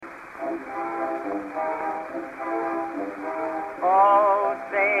Oh,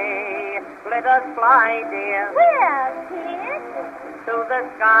 say, let us fly, dear. Where, kid? To the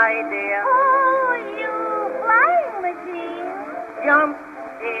sky, dear. Oh, you flying machine. Jump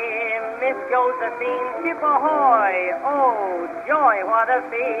in, Miss Josephine, ship ahoy. Oh, joy, what a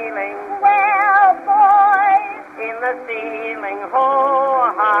feeling. Well, boys. In the ceiling,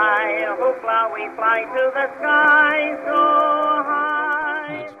 ho, high, hoopla, we fly to the sky so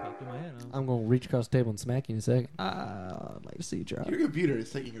high. I'm going to reach across the table and smack you in a second. I'd like to see you try. Your computer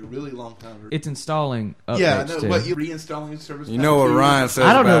is taking a really long time. It's installing updates, yeah, no, too. but you're reinstalling service. You know what Ryan says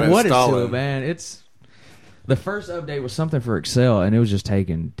I don't about know what installing. it's to, man. It's the first update was something for Excel, and it was just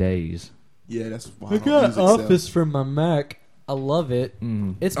taking days. Yeah, that's why I got Office for my Mac. I love it.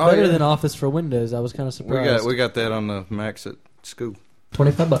 It's better than Office for Windows. I was kind of surprised. We got that on the Macs at school.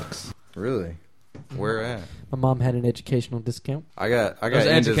 $25. Really? Where at? My mom had an educational discount. I got Those InDesign.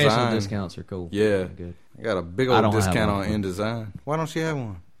 educational discounts are cool. Yeah. Good. I got a big I old don't have discount one. on InDesign. Why don't you have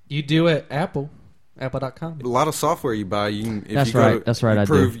one? You do it Apple. Apple.com. A lot of software you buy, you can. If That's you right. Go to, That's right, You I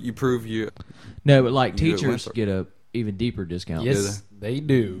prove, do. You prove you. No, but like You do it teachers Winthrop. get a even deeper discount. Yes, they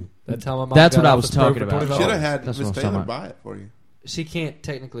do. That's how my mom That's got what I Office was Pro talking for about. $25. Should have had That's Miss what I'm Taylor talking buy it for you, She can't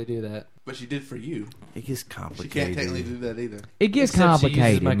technically do that. but she did for you. It gets She complicated. can't technically do that either. It gets Except she uses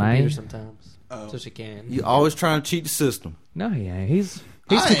complicated, my man. computer sometimes, Oh. so she can. You always trying to cheat the system. No, he ain't. He's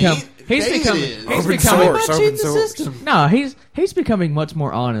I become. ain't. He's David become. is. He's Open becoming. source. Open source. No, he's becoming much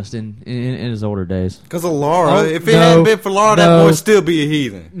more honest in his older days. Because of Laura. Oh, If it no, hadn't been for Laura, that no. boy still be a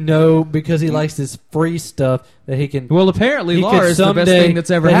heathen. No, because he likes this free stuff that he can. Well, apparently, he Laura could is the best someday- thing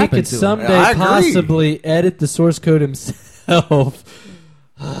that's ever that happened he could to him. someday I agree. possibly edit the source code himself.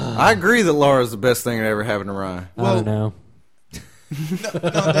 I agree that Laura is the best thing that ever happened to Ryan. I don't know.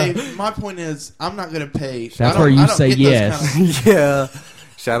 No, Dave. My point is, I'm not going to pay. That's where you I don't say get those yes. kind of- Yeah.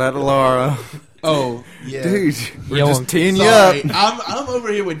 Shout out to Laura. oh, yeah, Dude, we're Yo, just teeing you Sorry, up. I'm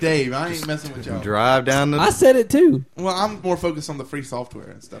over here with Dave. I ain't messing with y'all. Drive down the... I said it too. Well, I'm more focused on the free software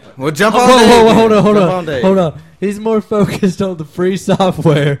and stuff like that. Well, jump Whoa, on whoa, Dave. whoa, hold on, Jump on Dave. hold on. He's more focused on the free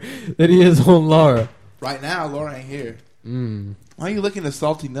software than he is on Laura. Right now, Laura ain't here. Mm. Why are you looking at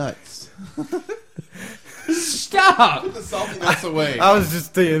salty nuts? Stop, Put the salty nuts away. I was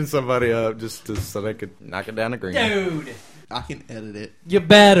just teeing somebody up just so they could knock it down the green. dude. I can edit it. You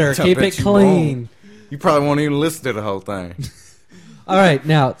better I keep bet it you clean. You probably won't even listen to the whole thing. All right,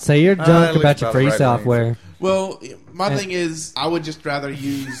 now say your at junk least about your about free right software. Well, my And- thing is, I would just rather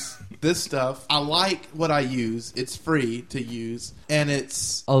use this stuff. I like what I use. It's free to use, and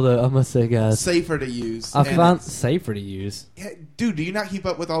it's Although I must say, guys, safer to use. I And found it's- safer to use. Yeah, dude, do you not keep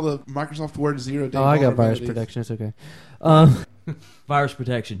up with all the Microsoft Word 0 day? Oh, I got virus vulnerabilities? protection. It's okay. Virus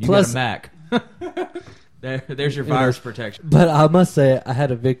protection. You Plus- got a Mac. There's your virus protection. But I must say, I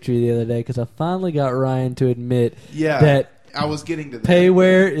had a victory the other day because I finally got Ryan to admit Yeah, that I was getting to that.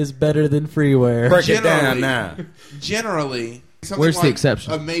 payware is better than freeware. Break it down Generally- now. Generally, something Where's the like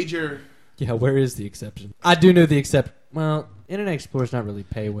exception? A major, Yeah, where is the exception? I do know the exception. Well, Internet Explorer's not really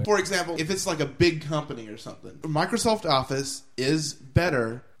payware. for example, if it's like a big company or something, Microsoft Office is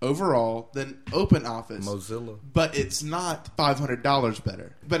better overall than OpenOffice. Mozilla. But it's not $500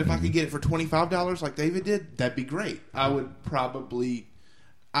 better. But if I could get it for $25 like David did, that'd be great. I would probably...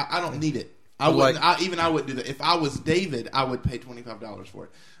 I don't need it. I Like- wouldn't. I wouldn't do that. If I was David, I would pay $25 for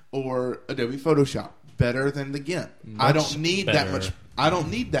it. Or Adobe Photoshop, better than the GIMP. I don't need that better. much. I don't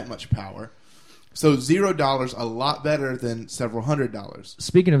need that much power. So $0 a lot better than several $100s.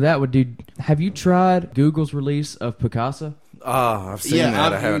 Speaking of that, dude, have you tried Google's release of Picasa? I've seen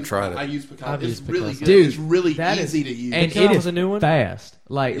that. I haven't tried I it. use Picasso. I've It's used really Picasso. good. Dude, it's really that is- easy to use. And Picasso it was is a new one? fast.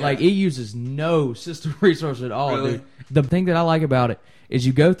 Like Yeah. it uses no system resource at all, Really? dude. The thing that I like about it is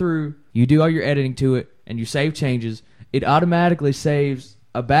you go through, you do all your editing to it, and you save changes. It automatically saves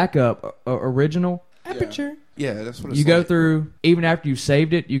a backup original. Aperture. yeah, that's what it's You go like. through, even after you've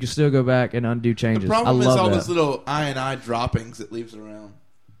saved it, you can still go back and undo changes. The problem I is love all that. those little I droppings it leaves around.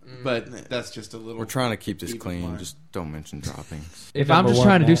 But that's just a little... We're trying to keep this Keep it clean. fine. Just don't mention droppings. If You're I'm number just one,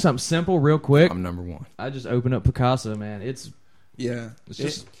 trying to do Matt. something simple real quick, I'm number one. I just open up Picasa, man. It's Yeah.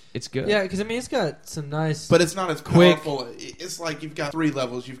 just it's good. Yeah, because I mean, it's got some nice. But it's not as Quick. powerful. It's like you've got 3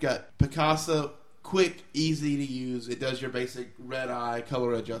 levels. You've got Picasso, quick, easy to use. It does your basic red eye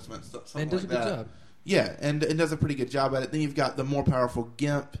color adjustments, something and does like a good that. job. Yeah, and it does a pretty good job at it. Then you've got the more powerful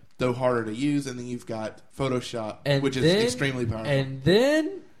GIMP, though harder to use, and then you've got Photoshop, And which is then- extremely powerful. And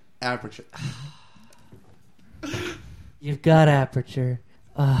then Aperture. you've got Aperture.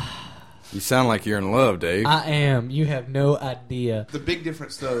 You sound like you're in love, Dave. I am. You have no idea. The big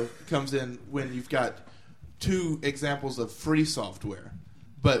difference, though, comes in when you've got 2 examples of free software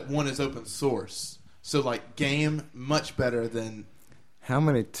but one is open source. So like game much better than How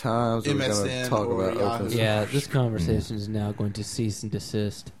many times are we going to MSN talk or about Yahoo. open source? Yeah, this conversation is now going to cease and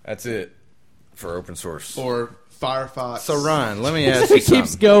desist. That's it for open source. or Firefox. So Ryan, let me ask you It something.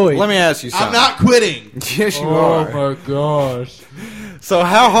 keeps going. Let me ask you something. I'm not quitting. Yes, you Oh are. my gosh. So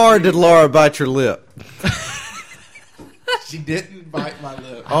how hard did Laura bite your lip? She didn't bite my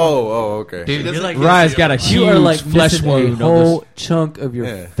lip. Oh, okay. She doesn't like- kiss Ryan's you. got a You are like huge flesh missing wound a on whole this. chunk of your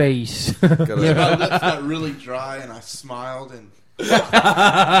Yeah. face. Gotta- Yeah, my lips got really dry, and I smiled, and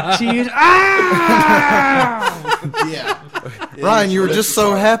Cheese. Ah! yeah. Ryan, you were just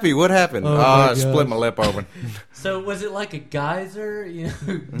so happy. What happened? Oh, my I gosh. split my lip open. So was it like a geyser? You know,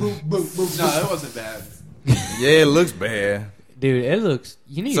 boop, boop, boop, No, it wasn't bad. Yeah, it looks bad. dude, it looks.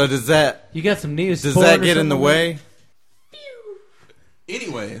 You need. So does that you got some Neosporin. does that or get in the something? way?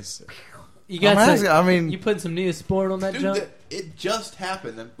 Anyways, You got. I'm some, asking- I mean- you putting some Neosporin on that dude, junk. it just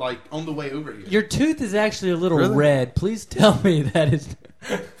happened, like on the way over here. Your tooth is actually a little Really? red. Please tell me that is.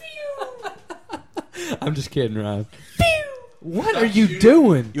 I'm just kidding, Ryan. What are you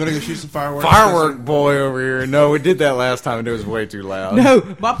doing? You want to go shoot some fireworks? Firework boy over here. No, we did that last time and it was way too loud.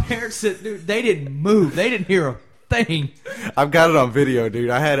 No, my parents said, dude, they didn't move. They didn't hear a thing. I've got it on video,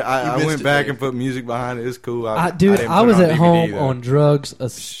 dude. I missed went it, back Dave. and put music behind it. It's cool. Dude, didn't I put it was on at DVD, home though. on drugs.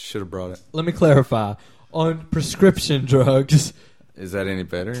 Should have brought it. Let me clarify. On prescription drugs. Is that any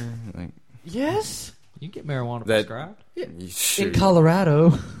better? Like, Yes. You can get marijuana That- prescribed. In shoot.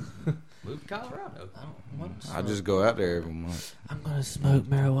 Colorado. Move to Colorado. I just go out there every month. I'm gonna smoke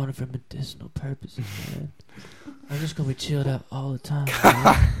marijuana for medicinal purposes, man. I'm just gonna be chilled out all the time.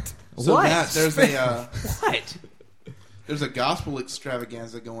 Man. So What? Matt, there's a What? there's a gospel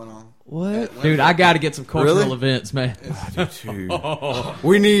extravaganza going on. What? Dude, I got to get some cultural Really? events, man. Dude.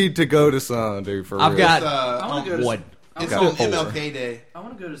 We need to go to some, dude. For I've real. got- I wanna go to What? It's got on four. MLK Day, I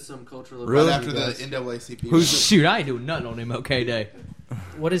want to go to some cultural Really? right after the NAACP. Shoot, I ain't doing nothing on MLK Day.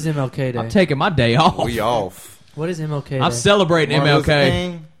 What is MLK Day? I'm taking my day off. we off. What is MLK Day? I'm celebrating Martin Luther MLK.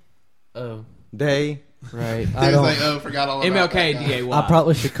 King Oh, Day. right. He I was don't. like, oh, forgot all about MLK that guy. DAY. I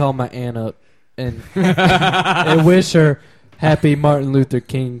probably should call my aunt up and and wish her happy Martin Luther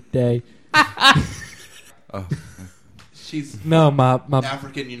King Day. She's No, my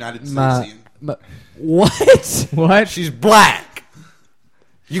African United my, Statesian. my what? What? She's black.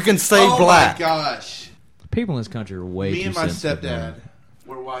 You can say Oh black. my gosh! People in this country are way Me too and my sensitive, stepdad man.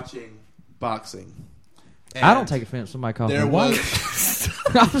 were watching boxing. I don't And take offense. Somebody calls me There white. was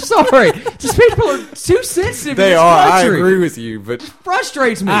I'm sorry. Just people are too sensitive. They in this are. I country. agree with you, but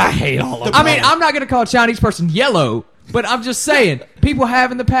Frustrates me. hate all of I mean, I'm not going to call a Chinese person yellow, but I'm just saying people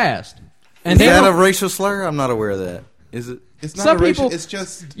have in the past. And is they that a don't- racial slur? I'm not aware of that. Is it? it's not Some a racial. people- It's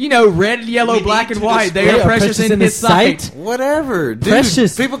just You know, red, yellow, We black, need and to white. They display are precious in His sight. Whatever, dude.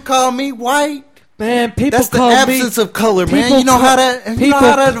 Precious. People call me white. man. People That's the call absence me. of color, man. people You know call- how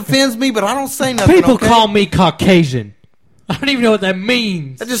that offends me, but I don't say nothing. People okay? call me Caucasian. I don't even know what that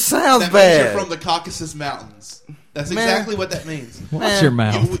means. That just sounds that means you're bad. from the Caucasus Mountains. That's Man. exactly what that means. Watch Man, your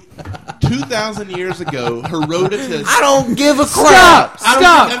mouth. 2,000 years ago, Herodotus. I don't give a Stop! crap. I don't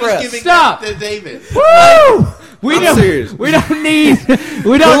Stop! think I'm just giving Stop! that to David. Woo! We I'm don't. serious. We don't need. We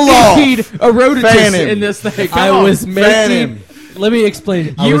Pull don't off. need a Fan Herodotus him. in this thing. Come I on. was Fan making. him. Let me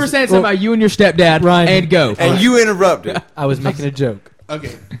explain. You were saying something about you and your stepdad, Ryan. and go. And you interrupted. I was making a joke.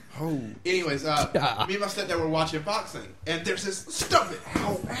 Okay. Anyways, me and my stepdad were watching boxing, and there's this. Stop it!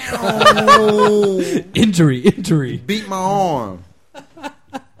 Ow, ow. Injury. Beat my arm.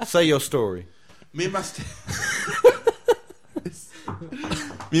 Say your story. Me and my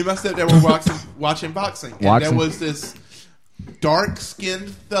stepdad were watching boxing, and Watching. there was this dark-skinned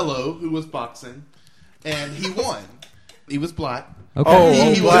fellow who was boxing, and he won. He was black.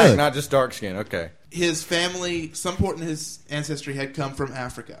 Okay. He black, was- not just dark skin. Okay. His family, some part in his ancestry, had come from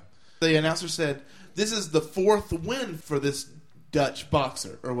Africa. The announcer said, "This is the 4th win for this Dutch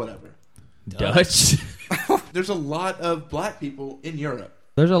boxer, or whatever." Dutch. There's a lot of black people in Europe.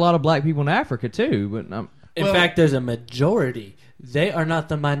 There's a lot of black people in Africa too, but In Well- fact, there's a majority. They are not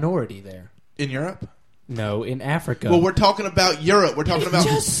the minority there. In Europe? No, in Africa. Well, we're talking about Europe. We're talking about.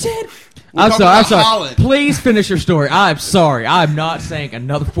 just said. we're I'm talking sorry. I'm about sorry. Holland. Please finish your story. I'm sorry. I'm not saying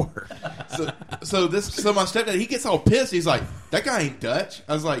another word. So my stepdad, he gets all pissed. He's like, "That guy ain't Dutch."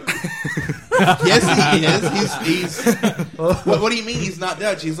 I was like, "Yes, he is. He's what do you mean he's not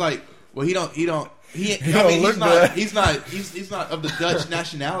Dutch?" He's like, "Well, he don't. I mean, look Dutch. he's not of the Dutch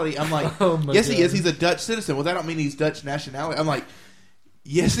nationality." I'm like, Oh my "Yes, he God. is. He's a Dutch citizen." Well, that don't mean he's Dutch nationality. I'm like,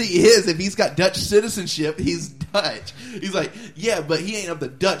 Yes, he is. If he's got Dutch citizenship, he's Dutch. He's like, yeah, but he ain't of the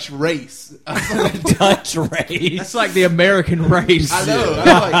Dutch race. I was like, Dutch race. That's like the American race. I know.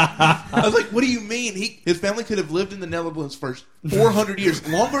 I was like, what do you mean? His family could have lived in the Netherlands for 400 years,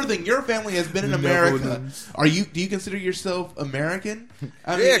 longer than your family has been in America. Do you consider yourself American?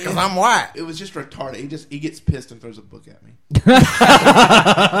 I mean, Yeah, because I'm white. It was just retarded. He gets pissed and throws a book at me.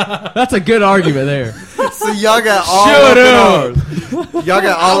 That's a good argument there. So y'all got all Shut up in arms. Y'all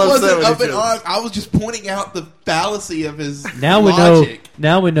got all I upset wasn't with up each in other. arms. I was just pointing out the fallacy of his Now we logic.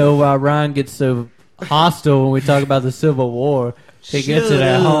 know why Ryan gets so hostile when we talk about the Civil War. He gets it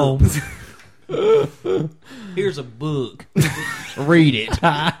at home. Here's a book. Read it.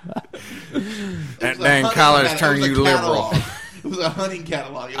 That It was a dang hunting college cat- turned it was a you liberal. catalog. It was a hunting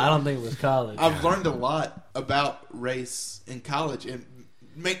catalog. I don't think it was college. I've learned a lot about race in college, and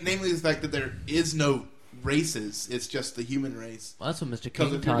namely the fact that there is no races. It's just the human race. Well, that's what Mr. Because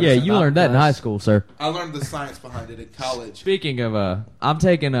King if taught you're- us. Yeah, you about learned that in us. high school, sir. I learned the science behind it in college. Speaking of, I'm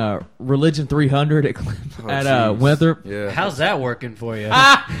taking Religion 300 at jeez. Winthrop. Yeah. How's that working for you?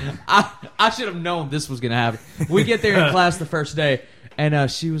 I should have known this was gonna happen. We get there in class the first day, and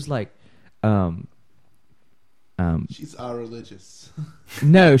she was like, She's irreligious,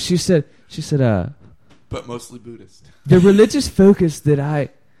 no, she said, but mostly Buddhist. the religious focus that I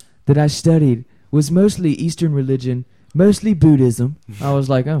studied was mostly Eastern religion, mostly Buddhism. I was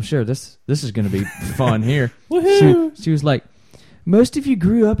like, oh sure, this is gonna be fun here. She was like, most of you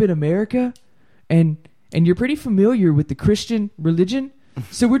grew up in America, and you're pretty familiar with the Christian religion,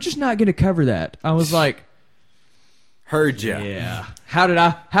 so we're just not gonna cover that. I was like, Heard ya. yeah. How did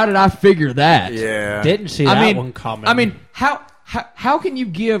I figure that? Yeah. Didn't see that one coming. I mean, how can you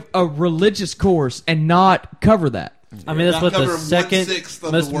give a religious course and not cover that? I mean, that's Not what the cover second 1/6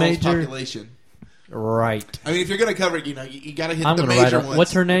 of most the world's major. population. Right. I mean, if you're going to cover it, you got to hit I'm the gonna write. major A, ones.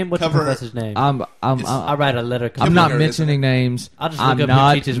 what's her name? What's the Cover- professor's name? I'm I'll write a letter. I'm not Kiplinger, mentioning names. I'll just I'm look up who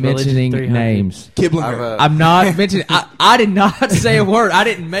not teaches Religion mentioning 300. names. Kiplinger. I'm not mentioning. I did not say a word. I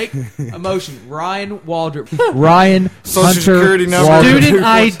didn't make a motion. Ryan Waldrop. Ryan Social Hunter Security number. Waldrop. Student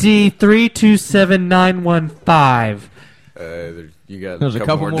ID 327915. You got There's a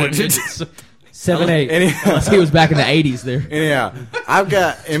couple more digits. digits. 78. Unless he was back in the 80s there. Anyhow, I've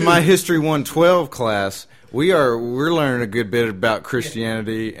got in my History 112 class, we're learning a good bit about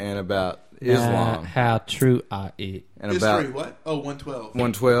Christianity and about Islam How true I eat. and History, about what? Oh, 112.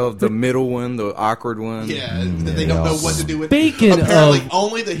 112, the middle one, the awkward one. Yeah, that they don't know what to do with. Speaking Apparently, of-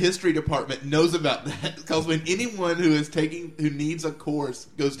 only the history department knows about that. Because when anyone who needs a course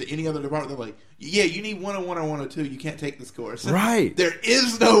goes to any other department, they're like, "Yeah, you need 101 or 102. You can't take this course." Right. There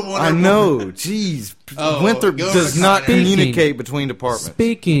is no 101. I know. Jeez. Oh, Winthrop go does to not Speaking- communicate between departments.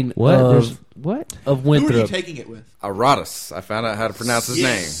 Speaking What? of What? of Who are you Winthrop. taking it with? Aratus. I found out how to pronounce his Yes.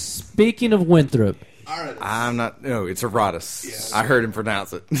 name. Speaking of Winthrop. All right. I'm not. No, it's Aratus. Yeah. I heard him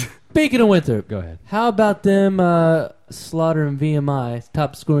pronounce it. Speaking of Winthrop. Go ahead. How about them slaughtering VMI,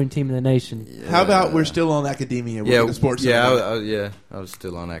 top scoring team in the nation? How about we're still on academia? We're yeah, the sports. yeah, center. I was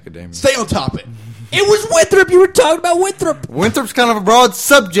still on academia. Stay on topic. It was Winthrop. You were talking about Winthrop. Winthrop's kind of a broad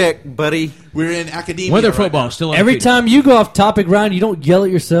subject, buddy. We're in academia. Whether right football now. is still Every undefeated. time you go off topic, Ryan, you don't yell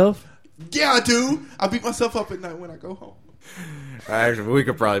at yourself. Yeah, I do. I beat myself up at night when I go home. Actually, we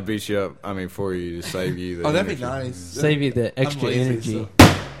could probably beat you up. I mean, for you to save you. The Oh, that'd be energy. nice. Save you the extra lazy, energy.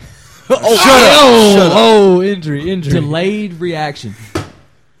 Shut up! Oh, injury. Delayed reaction.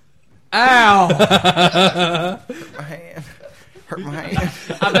 Ow! My hand. Hurt my hand.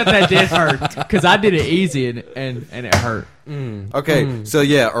 I bet that did hurt because I did it easy and it hurt. Okay, so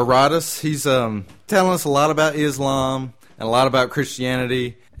yeah, Aratus, he's telling us a lot about Islam and a lot about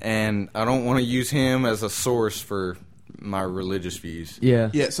Christianity, and I don't want to use him as a source for my religious views. Yeah.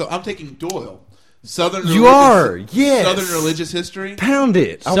 Yeah, so I'm taking Doyle. Southern. You religious- are, yes. Southern religious history. Pound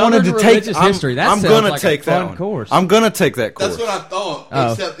it. I Southern wanted to take. religious history. That I'm sounds gonna like a take that fun one. course. I'm gonna take that course. That's what I thought.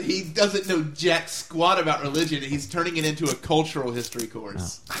 Oh. Except he doesn't know jack squat about religion. He's turning it into a cultural history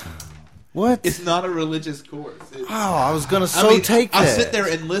course. What? It's not a religious course. I was gonna take that. I sit there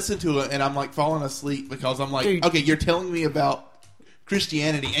and listen to it, and I'm like falling asleep because I'm like, Dude. okay, you're telling me about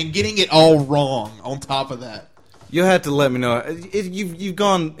Christianity and getting it all wrong on top of that. You'll have to let me know. You've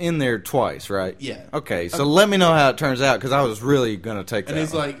gone in there twice, right? Yeah. Okay, so let me know how it turns out because I was really gonna take that. And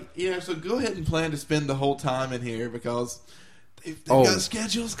he's one. like, yeah, so go ahead and plan to spend the whole time in here because they've Oh. got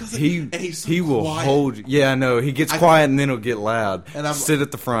schedules. Cause and he's so he will quiet. hold. Yeah, I know. He gets I- quiet and then he'll get loud. And I'm- Sit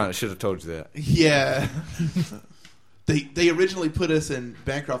at the front. I should have told you that. Yeah. They originally put us in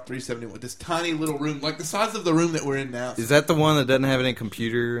Bancroft 371, this tiny little room, like the size of the room that we're in now. Is that the one that doesn't have any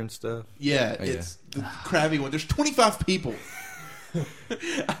computer and stuff? Yeah, Oh, yeah. it's the crabby one. There's 25 people.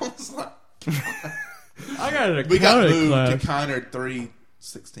 I was like, I got an we got accounting moved class. to Kiner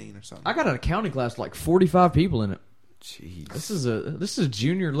 316 or something. I got an accounting class with like 45 people in it. Jeez. This is a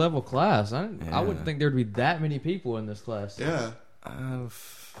junior level class. I Yeah. wouldn't think there'd be that many people in this class. Yeah.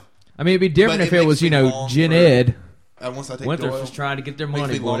 I mean, it'd be different But if it it was, makes me you know, long Gen for- Ed. Once I take Winthrop Doyle, was trying to get their makes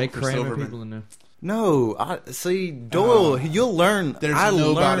money, me boy. They long for cramming Silverman. people in there. No, I see Doyle. You'll learn. there's I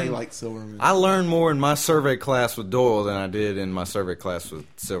nobody learned, like Silverman. I learned more in my survey class with Doyle than I did in my survey class with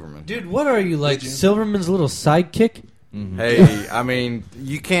Silverman. Dude, what are you, like Did you? Silverman's little sidekick? Hey, I mean,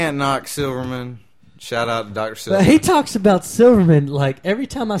 you can't knock Silverman. Shout out to Dr. But Silverman. he talks about Silverman like every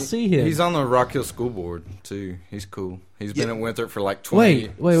time I see him. He's on the Rock Hill School Board too. He's cool. He's been Yeah. at Winthrop for like 20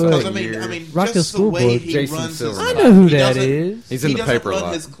 Wait. Because, something I mean, years. Rock Hill just the School way Board. he Jason runs his Silverman. I class, know who he that doesn't- is. He's in he the doesn't paper a run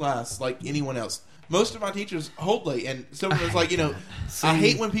lot. his class like anyone else. Most of my teachers hold late, and Silverman's like, I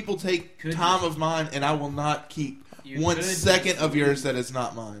hate when people take time of mine, and I will not keep You 1 could second just of yours that is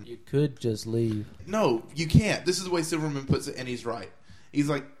not mine. You could just leave. No, you can't. This is the way Silverman puts it, and he's right. He's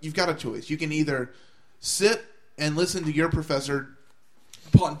like, you've got a choice. You can either sit and listen to your professor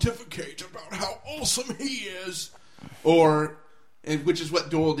pontificate about how awesome he is, or, which is what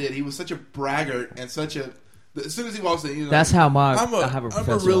Doyle did. He was such a braggart and such a. As soon as he walks in, he's like, That's how I I have a I'm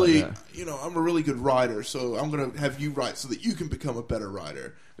professor a really, like that. I'm a really good writer, so I'm going to have you write so that you can become a better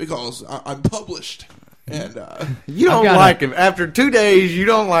writer because I'm published. And You don't I've got like him. After 2 days, you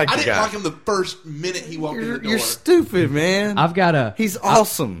don't like I the didn't guy. like him the first minute he walked in the You're, door. you're stupid, man. I've got a He's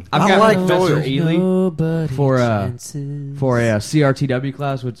awesome. I've I got like Professor Doyle. Ely Nobody for chances. a CRTW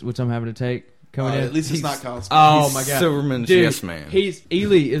class, which I'm having to take coming in. At least it's He's- not college. Oh He's my god, Silverman's Dude, yes man.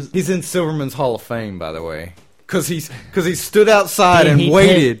 Ely is. He's in Silverman's Hall of Fame, by the way, because he stood outside and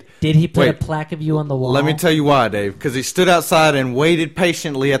waited. Did he put a Wait. plaque of you on the wall? Let me tell you why, Dave. Because he stood outside and waited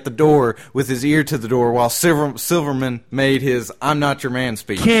patiently at the door with his ear to the door while Silverman made his "I'm not your man"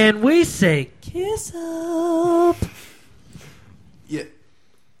 speech. Can we say kiss up? Yeah.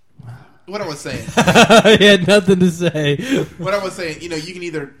 What I was saying. He had nothing to say. What I was saying. You can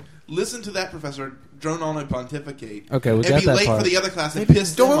either listen to that professor drone on and pontificate. Okay, we and got be that late part. for the other class and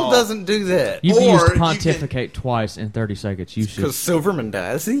piss them Doyle off. doesn't do that. You've Or used you can- pontificate twice in 30 seconds. You should. Because Silverman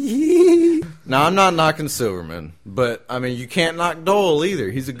does. No, I'm not knocking Silverman, but I mean, you can't knock Doyle either.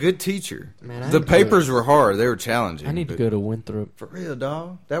 He's a good teacher. Man, I The need to papers were hard; they were challenging. I need to but- go to Winthrop. for real,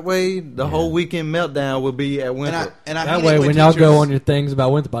 dog. That way, the whole weekend meltdown will be at And I, Winthrop. and I That hate way, it when when y'all teachers, go on your things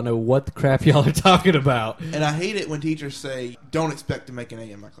about Winthrop, I know what the crap y'all are talking about. And I hate it when teachers say, "Don't expect to make an A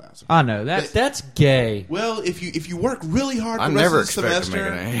in my class." I know that. That's gay. Well, if you work really hard I the rest never of the expect to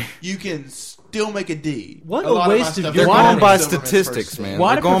semester, make an A. you can still make a D. What a a lot of my waste of stuff your is They're Why going did by Silverman's statistics, first man. thing.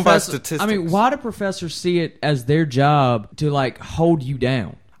 Why They're do going by professor- statistics. I mean, why do professors see it as their job to like hold you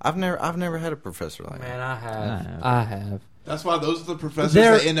down? I've never had a professor like that. Man, I have. That's why those are the professors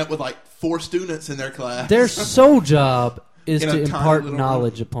They're- that end up with like 4 students in their class. Their sole job is In a to tiny impart little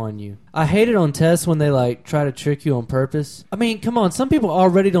knowledge upon you. I hate it on tests when they like try to trick you on purpose. I mean, come on, some people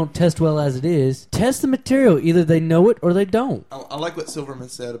already don't test well as it is. Test the material. Either they know it or they don't. I like what Silverman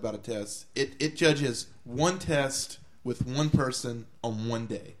said about a test. It judges one test with one person on one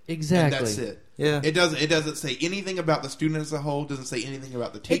day. Exactly. And that's it. Yeah. It doesn't say anything about the student as a whole. Doesn't say anything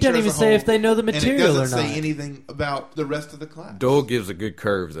about the teacher. It doesn't as even a say whole, if they know the and material it or doesn't not. say anything about the rest of the class. Doyle gives a good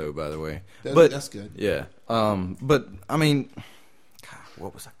curve, though. By the way, That's good. Yeah. But I mean, God,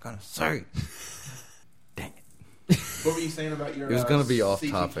 what was I gonna say? Dang it. What were you saying about your? It was gonna be off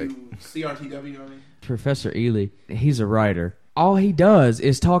CTQ, topic. CRTW. I mean, Professor Ely, he's a writer. All he does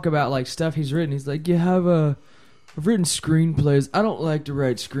is talk about like stuff he's written. He's like, I've written screenplays. I don't like to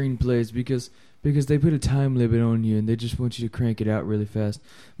write screenplays because they put a time limit on you and they just want you to crank it out really fast.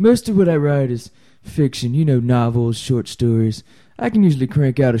 Most of what I write is fiction, novels, short stories. I can usually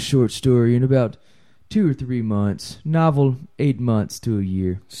crank out a short story in about 2 or 3 months. Novel, 8 months to a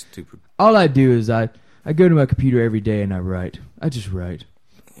year. Stupid. All I do is I go to my computer every day and I write. I just write.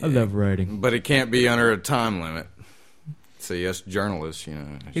 I love writing. But it can't be under a time limit. See, us journalists,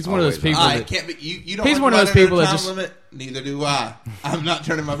 He's one of those always- people I that- can't be. You don't. He's like one of to those write people under that a just- time limit. Neither do I. I'm not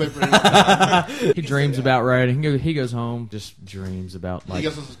turning my paper in. He dreams about writing. He goes home, just dreams about He like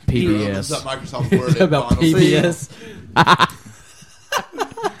goes to his computer, PBS. opens up Microsoft Word and about finals. PBS.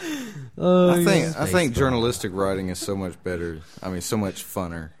 I think journalistic writing is so much better. I mean, so much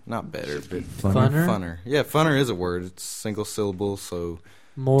funner. Not better, but Funner? funner. Yeah, funner is a word. It's single syllable, so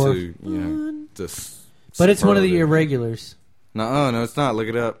More. but But it's one of the irregulars. No, it's not. Look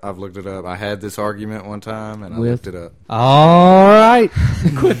it up. I've looked it up. I had this argument one time, and I With? looked it up. All right.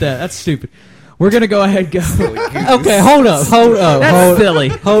 Quit that. That's stupid. We're gonna go ahead and go. Okay, hold up. That's silly.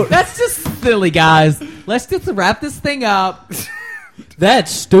 That's just silly, guys. Let's just wrap this thing up.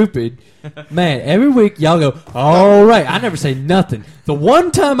 That's stupid. Man, every week y'all go, all right. I never say nothing. The one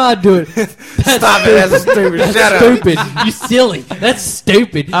time I do it, that's Stop it, that's stupid. That's Shut up. stupid. You silly. That's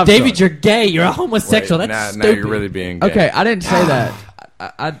stupid. I'm David, sorry. you're gay. You're a homosexual. Wait, That's now stupid. you're really being gay. Okay, I didn't say that.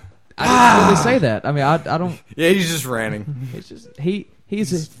 I didn't really say that. I mean, I don't. Yeah, he's just ranting. It's just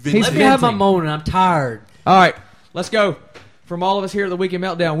he's Let me have my venting. moment. I'm tired. All right, let's go. From all of us here at the Weekend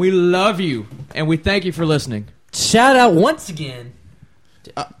Meltdown, we love you and we thank you for listening. Shout out once again.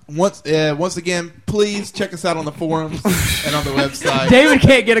 Once again, please check us out on the forums and on the website. David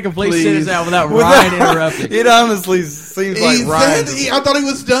can't get a complete Please. sentence out without Ryan interrupting. It honestly seems He like Ryan. said I thought he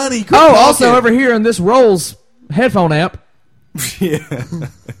was done. He Oh, also over here in this Rolls headphone amp, Yeah,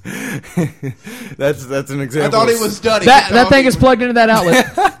 that's an I example. thought he was done. He that kept thing talking. is plugged into that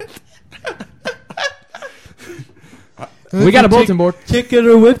outlet. We got a bulletin board. Chicken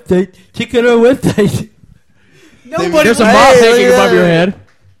or website. Chicken or website. Nobody- There's a Hey, moth look hanging at above your that. head.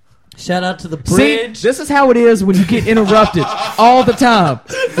 Shout out to the See, bridge. this is how it is when you get interrupted all the time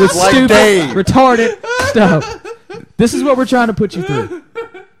with Like stupid, Dave. retarded stuff. This is what we're trying to put you through.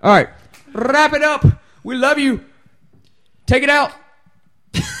 All right, wrap it up. We love you. Take it out.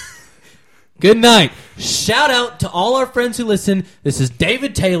 Good night. Shout out to all our friends who listen. This is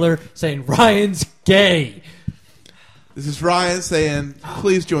David Taylor saying Ryan's gay. This is Ryan saying,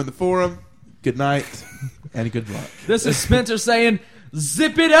 please join the forum. Good night and good luck. This is Spencer saying,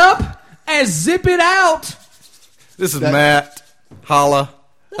 zip it up and zip it out. This is That- Matt. Holla.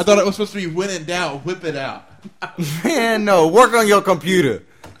 I thought it was supposed to be when in doubt, whip it out. Man, no. Work on your computer.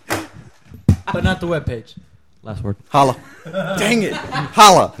 But not the webpage. Last word. Holla. Dang it.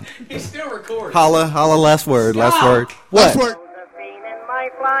 Holla. He's still recording. Holla. Holla. Last word. Last word. Last What? word. Josephine in my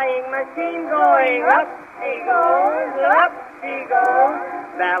flying machine going up she goes, up she goes.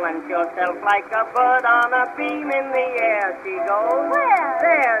 Balance yourself like a bird on a beam in the air she goes. Where?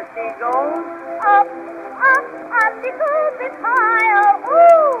 There she goes. Up, up the cool bit higher.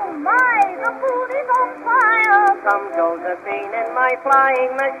 Ooh, my, the food is on fire. Come Josephine in my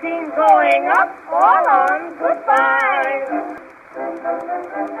flying machine going up all on